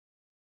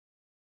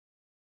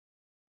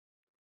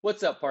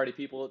What's up, party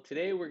people?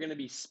 Today we're going to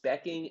be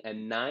speccing a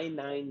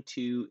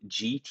 992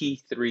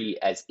 GT3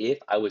 as if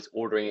I was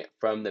ordering it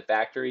from the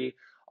factory.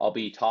 I'll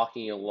be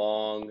talking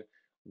along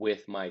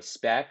with my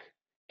spec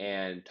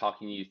and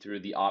talking you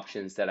through the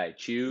options that I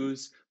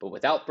choose. But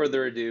without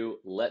further ado,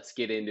 let's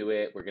get into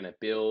it. We're going to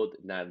build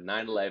a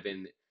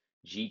 911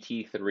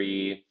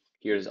 GT3.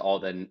 Here's all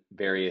the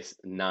various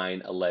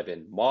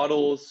 911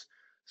 models.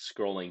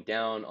 Scrolling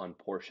down on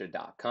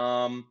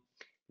Porsche.com.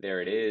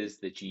 There it is,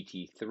 the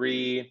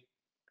GT3.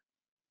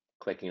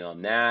 Clicking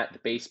on that, the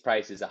base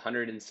price is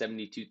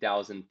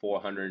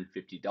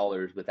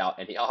 $172,450 without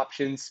any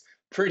options.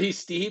 Pretty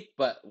steep,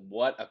 but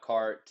what a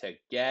car to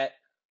get.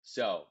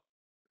 So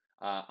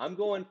I'm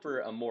going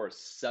for a more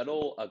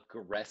subtle,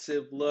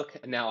 aggressive look.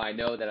 Now, I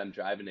know that I'm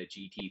driving a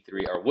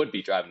GT3 or would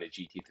be driving a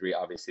GT3.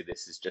 Obviously,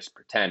 this is just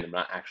pretend. I'm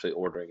not actually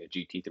ordering a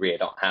GT3. I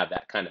don't have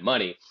that kind of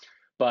money.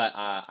 But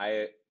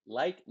I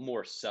like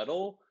more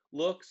subtle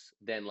looks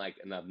than like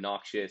an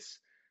obnoxious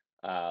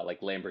like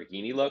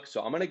Lamborghini look.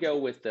 So I'm gonna go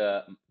with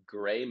the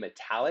gray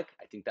metallic.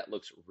 I think that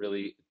looks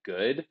really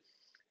good.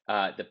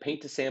 The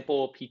paint to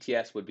sample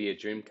PTS would be a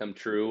dream come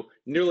true.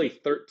 Nearly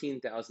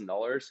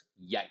 $13,000.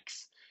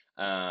 Yikes.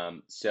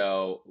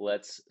 So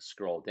let's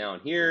scroll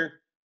down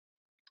here.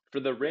 For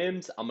the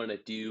rims, I'm gonna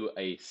do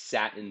a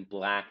satin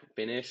black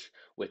finish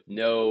with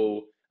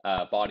no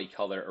body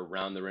color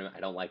around the rim.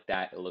 I don't like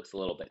that. It looks a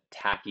little bit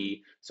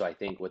tacky. So I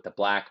think with the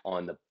black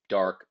on the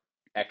dark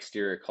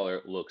exterior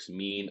color looks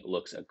mean,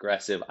 looks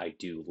aggressive. I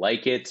do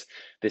like it.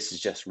 This is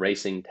just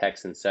racing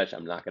text and such.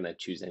 I'm not gonna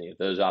choose any of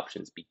those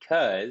options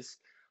because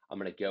I'm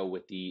gonna go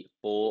with the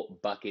full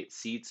bucket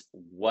seats.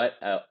 What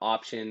a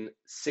option,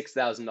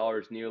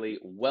 $6,000 nearly,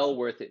 well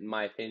worth it in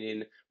my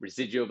opinion.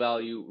 Residual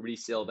value,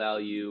 resale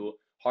value,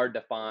 hard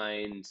to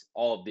find,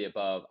 all of the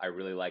above. I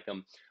really like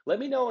them. Let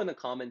me know in the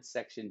comments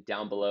section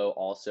down below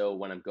also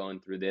when I'm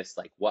going through this,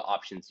 like what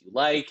options you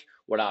like,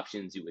 what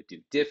options you would do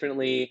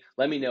differently.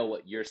 Let me know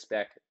what your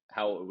spec,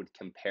 how it would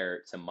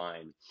compare to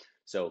mine.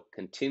 So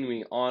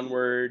continuing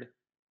onward,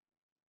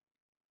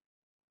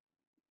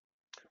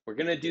 we're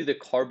gonna do the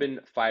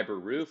carbon fiber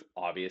roof,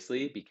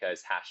 obviously,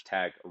 because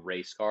hashtag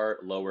race car,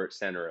 lower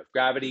center of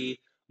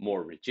gravity,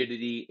 more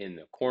rigidity in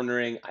the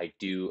cornering. I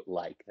do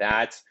like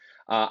that.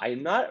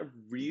 I'm not a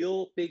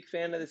real big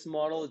fan of this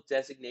model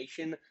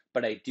designation,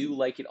 but I do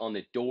like it on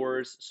the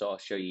doors. So I'll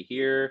show you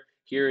here.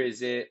 Here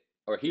is it,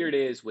 or here it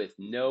is with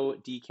no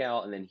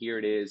decal, and then here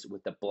it is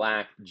with the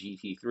black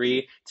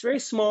GT3. It's very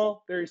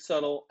small, very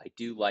subtle. I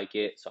do like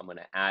it, so I'm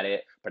gonna add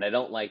it, but I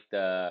don't like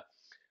the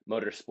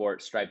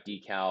motorsport stripe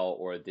decal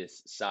or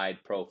this side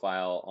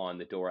profile on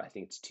the door. I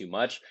think it's too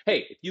much.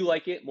 Hey, if you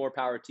like it, more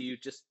power to you,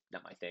 just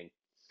not my thing.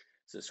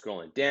 So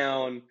scrolling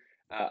down,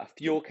 a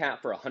fuel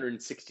cap for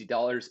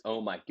 $160.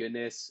 Oh my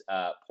goodness.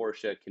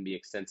 Porsche can be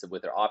extensive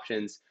with their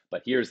options,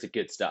 but here's the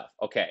good stuff.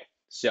 Okay,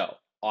 so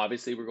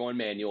obviously we're going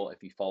manual.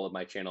 If you followed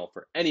my channel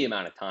for any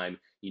amount of time,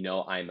 you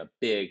know I'm a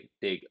big,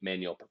 big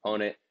manual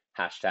proponent.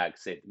 Hashtag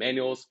save the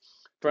manuals.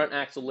 Front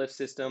axle lift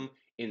system.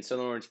 In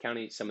Southern Orange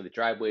County, some of the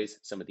driveways,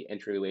 some of the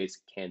entryways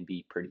can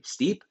be pretty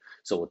steep.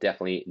 So we'll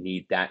definitely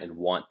need that and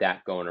want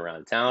that going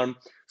around town.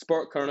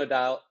 Sport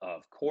chronodial,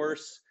 of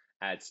course,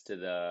 adds to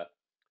the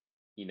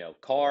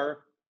car.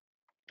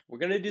 We're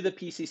going to do the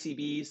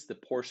PCCBs, the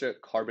Porsche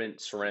carbon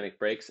ceramic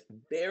brakes.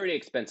 Very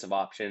expensive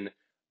option,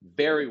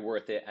 very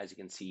worth it. As you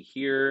can see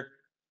here,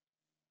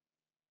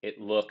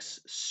 it looks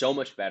so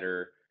much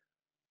better.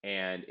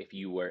 And if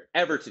you were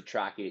ever to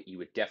track it, you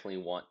would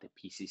definitely want the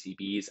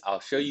PCCBs. I'll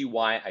show you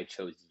why I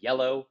chose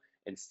yellow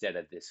instead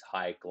of this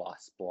high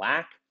gloss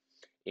black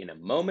in a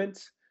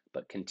moment.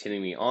 But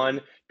continuing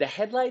on, the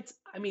headlights,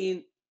 I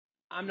mean,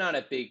 I'm not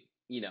a big,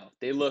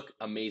 they look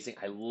amazing.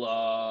 I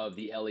love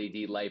the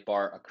LED light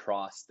bar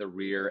across the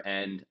rear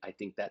end. I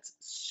think that's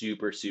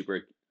super,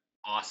 super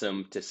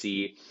awesome to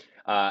see.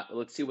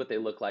 Let's see what they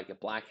look like. A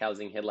black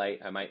housing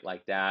headlight, I might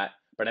like that,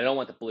 but I don't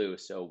want the blue,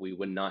 so we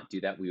would not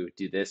do that. We would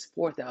do this,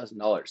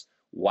 $4,000.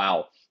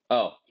 Wow.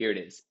 Oh, here it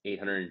is,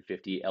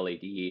 850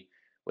 LED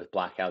with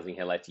black housing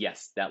headlights.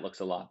 Yes, that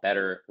looks a lot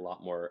better, a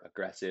lot more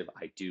aggressive.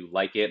 I do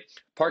like it.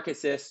 Park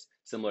assist,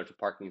 similar to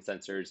parking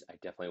sensors. I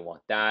definitely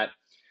want that.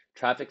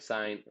 Traffic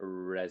sign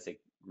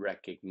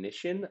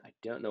recognition. I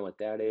don't know what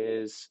that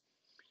is.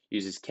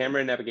 Uses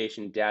camera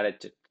navigation data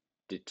to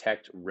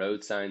detect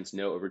road signs,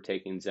 no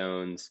overtaking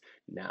zones.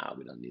 Nah,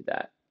 we don't need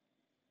that.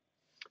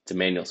 It's a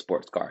manual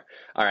sports car.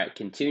 All right,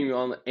 continuing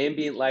on,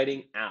 ambient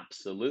lighting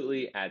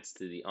absolutely adds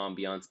to the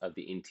ambiance of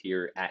the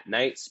interior at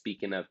night.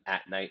 Speaking of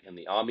at night and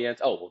the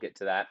ambiance, oh, we'll get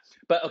to that.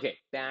 But okay,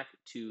 back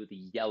to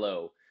the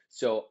yellow.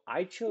 So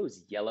I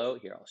chose yellow.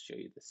 Here, I'll show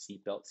you the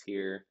seatbelts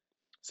here.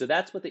 So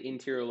that's what the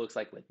interior looks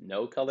like with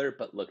no color,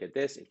 but look at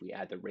this. If we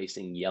add the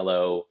racing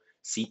yellow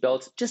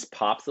seatbelts, just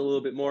pops a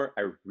little bit more.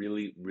 I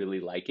really,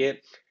 really like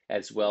it.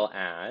 As well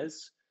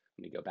as,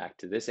 let me go back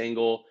to this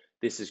angle.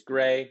 This is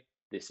gray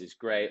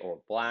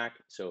or black.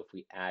 So if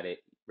we add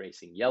it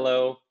racing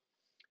yellow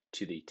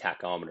to the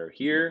tachometer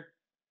here,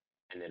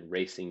 and then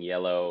racing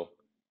yellow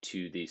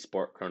to the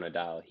sport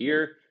chronodial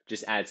here,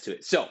 just adds to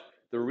it. So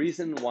The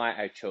reason why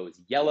I chose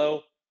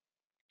yellow,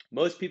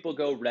 most people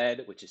go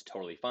red, which is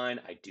totally fine.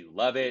 I do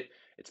love it.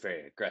 It's a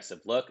very aggressive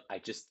look. I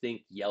just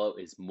think yellow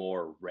is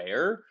more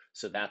rare.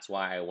 So that's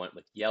why I went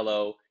with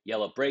yellow.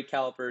 Yellow brake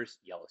calipers,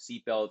 yellow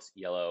seatbelts,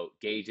 yellow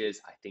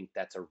gauges. I think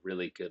that's a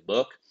really good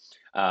look.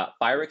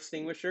 Fire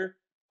extinguisher,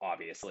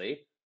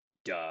 obviously.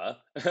 Duh.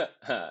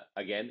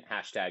 Again,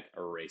 hashtag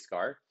race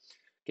car.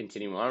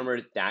 Continuing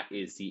onward, that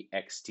is the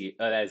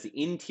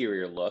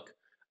interior look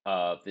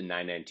of the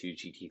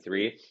 992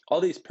 GT3.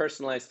 All these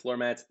personalized floor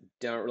mats,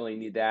 don't really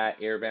need that.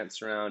 Air vent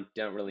surround,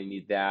 don't really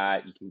need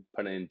that. You can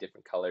put it in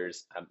different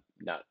colors.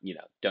 Not,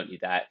 don't need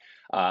that.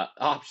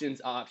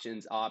 Options,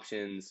 options,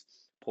 options.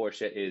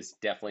 Porsche is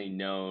definitely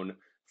known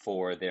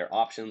for their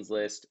options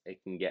list.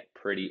 It can get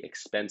pretty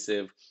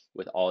expensive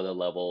with all the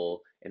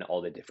level and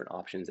all the different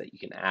options that you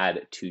can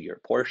add to your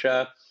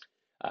Porsche.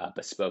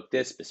 Bespoke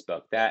this,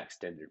 bespoke that,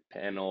 extended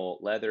panel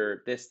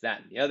leather, this,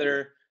 that, and the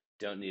other.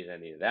 Don't need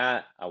any of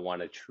that. I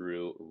want a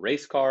true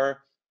race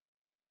car.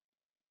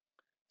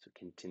 So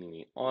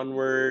continuing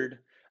onward,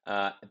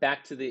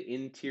 back to the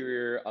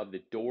interior of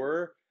the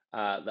door,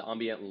 the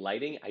ambient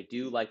lighting. I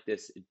do like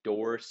this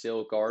door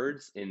sill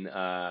guards in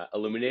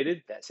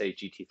illuminated that say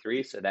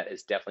GT3. So that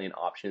is definitely an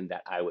option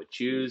that I would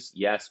choose.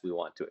 Yes, we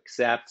want to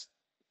accept.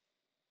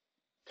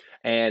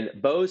 And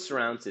Bose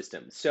surround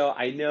system. So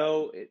I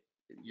know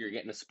you're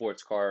getting a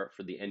sports car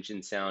for the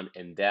engine sound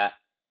and that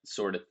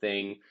sort of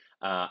thing.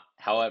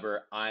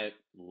 However, I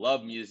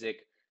love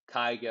music.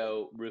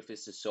 Kygo,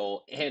 Rufus Du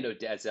Sol, and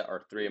Odessa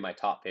are three of my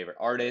top favorite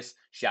artists.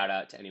 Shout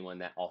out to anyone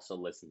that also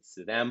listens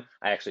to them.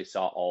 I actually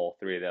saw all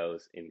three of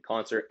those in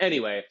concert.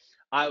 Anyway,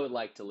 I would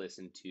like to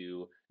listen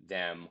to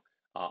them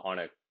on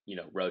a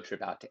road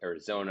trip out to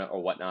Arizona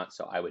or whatnot.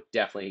 So I would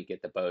definitely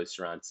get the Bose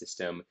surround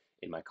system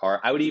in my car.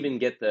 I would even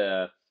get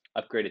the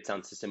upgraded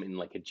sound system in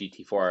like a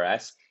GT4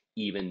 RS,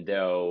 even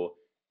though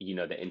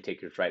the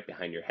intake is right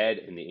behind your head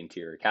in the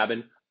interior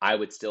cabin. I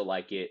would still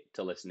like it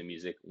to listen to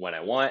music when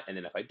I want, and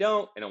then if I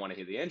don't and I want to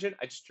hear the engine,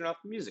 I just turn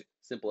off the music.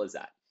 Simple as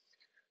that.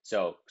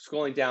 So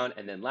scrolling down,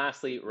 and then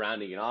lastly,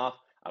 rounding it off,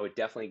 I would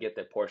definitely get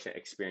the Porsche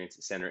Experience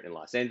Center in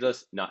Los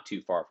Angeles. Not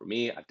too far from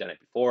me. I've done it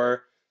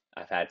before.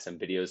 I've had some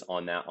videos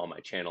on that on my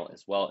channel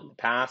as well in the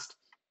past.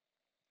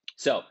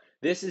 So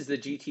this is the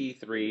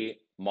GT3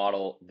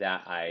 model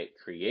that I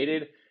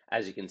created.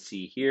 As you can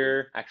see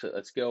here, actually,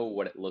 let's go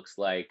what it looks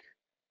like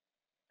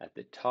at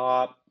the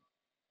top.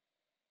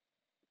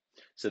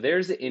 So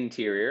there's the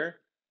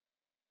interior.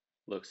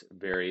 Looks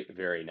very,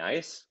 very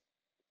nice.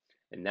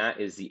 And that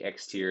is the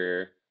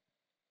exterior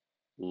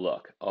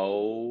look.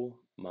 Oh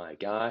my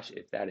gosh,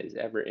 if that is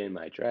ever in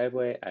my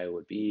driveway, I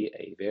would be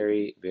a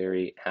very,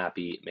 very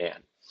happy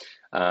man.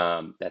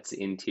 That's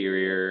the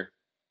interior.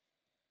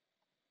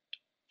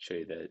 Show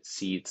you the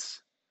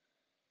seats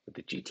with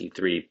the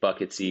GT3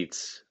 bucket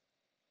seats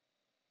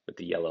with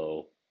the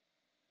yellow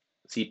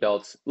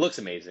seatbelts. Looks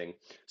amazing.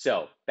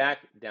 So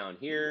back down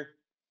here,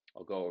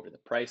 I'll go over the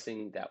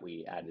pricing that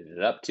we added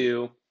it up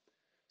to.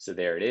 So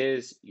there it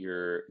is.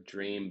 Your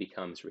dream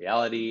becomes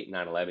reality.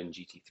 911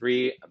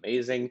 GT3,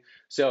 amazing.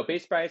 So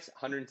base price,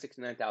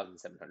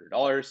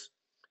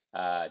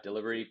 $169,700.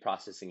 Delivery,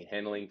 processing, and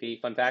handling fee.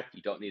 Fun fact: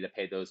 you don't need to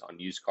pay those on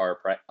used car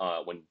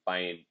when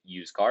buying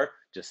used car.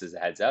 Just as a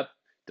heads up,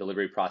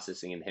 delivery,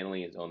 processing, and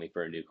handling is only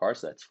for a new car,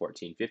 so that's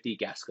 $1,450.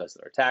 Gas,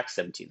 guzzler, tax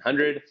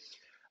 $1,700.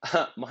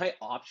 My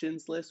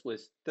options list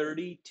was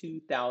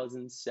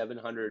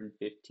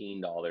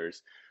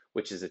 $32,715,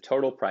 which is a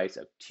total price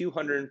of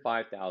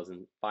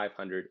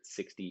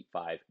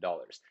 $205,565.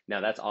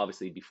 Now, that's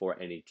obviously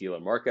before any dealer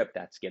markup.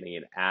 That's getting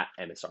it at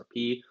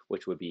MSRP,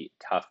 which would be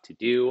tough to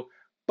do.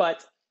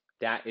 But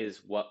that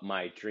is what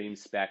my dream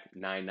spec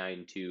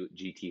 992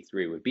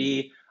 GT3 would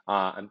be.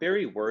 I'm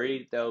very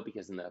worried though,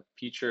 because in the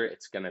future,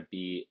 it's going to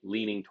be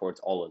leaning towards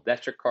all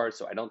electric cars.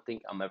 So I don't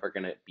think I'm ever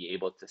going to be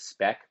able to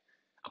spec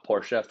a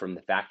Porsche from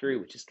the factory,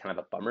 which is kind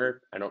of a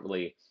bummer. I don't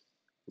really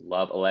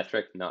love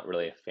electric, not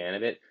really a fan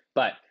of it.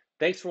 But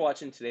thanks for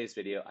watching today's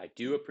video. I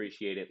do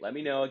appreciate it. Let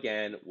me know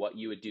again what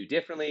you would do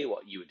differently,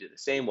 what you would do the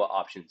same, what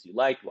options you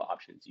liked, what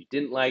options you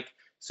didn't like,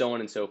 so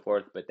on and so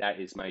forth. But that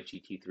is my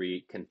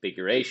GT3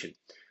 configuration.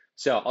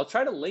 So I'll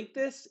try to link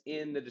this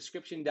in the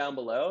description down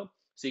below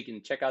so you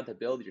can check out the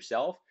build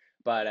yourself.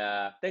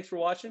 But thanks for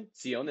watching.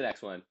 See you on the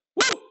next one.